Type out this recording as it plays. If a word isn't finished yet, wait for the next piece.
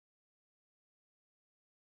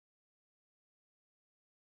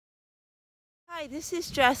Hi, this is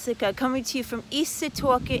Jessica coming to you from East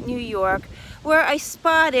Setauket, New York, where I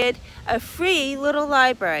spotted a free little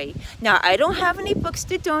library. Now, I don't have any books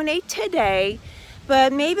to donate today,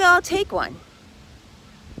 but maybe I'll take one.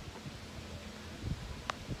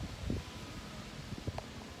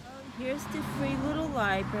 Here's the free little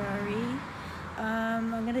library. I'm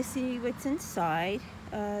going to see what's inside.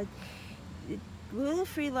 Little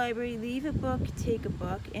free library, leave a book, take a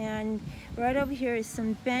book, and right over here is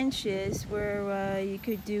some benches where you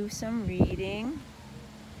could do some reading.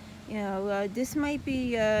 This might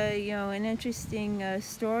be an interesting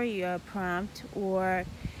story prompt, or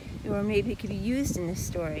maybe it could be used in a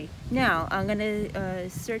story. Now I'm gonna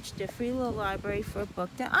search the free little library for a book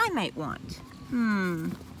that I might want.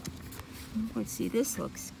 Let's see, this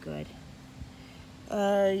looks good.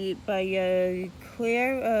 By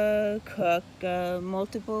Claire Cook,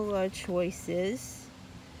 multiple choices.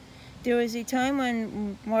 There was a time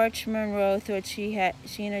when March Monroe thought she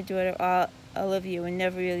and her daughter Olivia would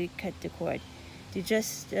never really cut the cord. To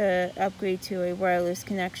just upgrade to a wireless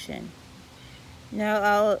connection.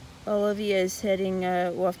 Now Olivia is heading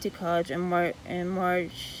off to college, and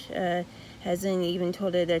March hasn't even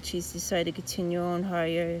told her that she's decided to continue on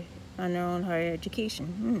her own higher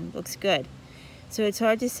education. Looks good. So it's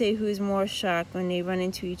hard to say who's more shocked when they run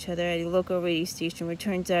into each other at a local radio station where it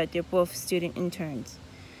turns out they're both student interns.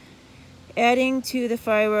 Adding to the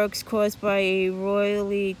fireworks caused by a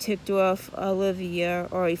royally ticked off Olivia,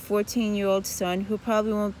 or a 14-year-old son who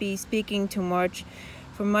probably won't be speaking to March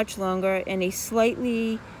for much longer, and a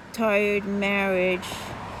slightly tired marriage,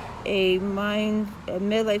 a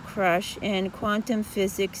midlife crush, and quantum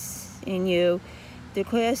physics in you, the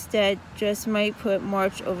class that just might put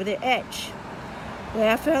March over the edge.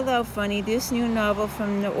 Laugh out loud funny, this new novel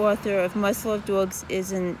from the author of Must Love Dogs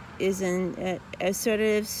is an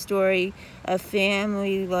assertive story of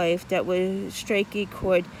family life that will strike a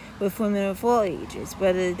chord with women of all ages,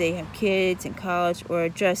 whether they have kids in college or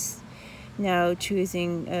just now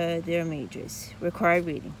choosing their majors. Required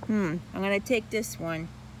reading. I'm going to take this one.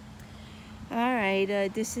 All right,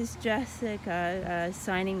 this is Jessica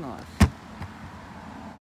signing off.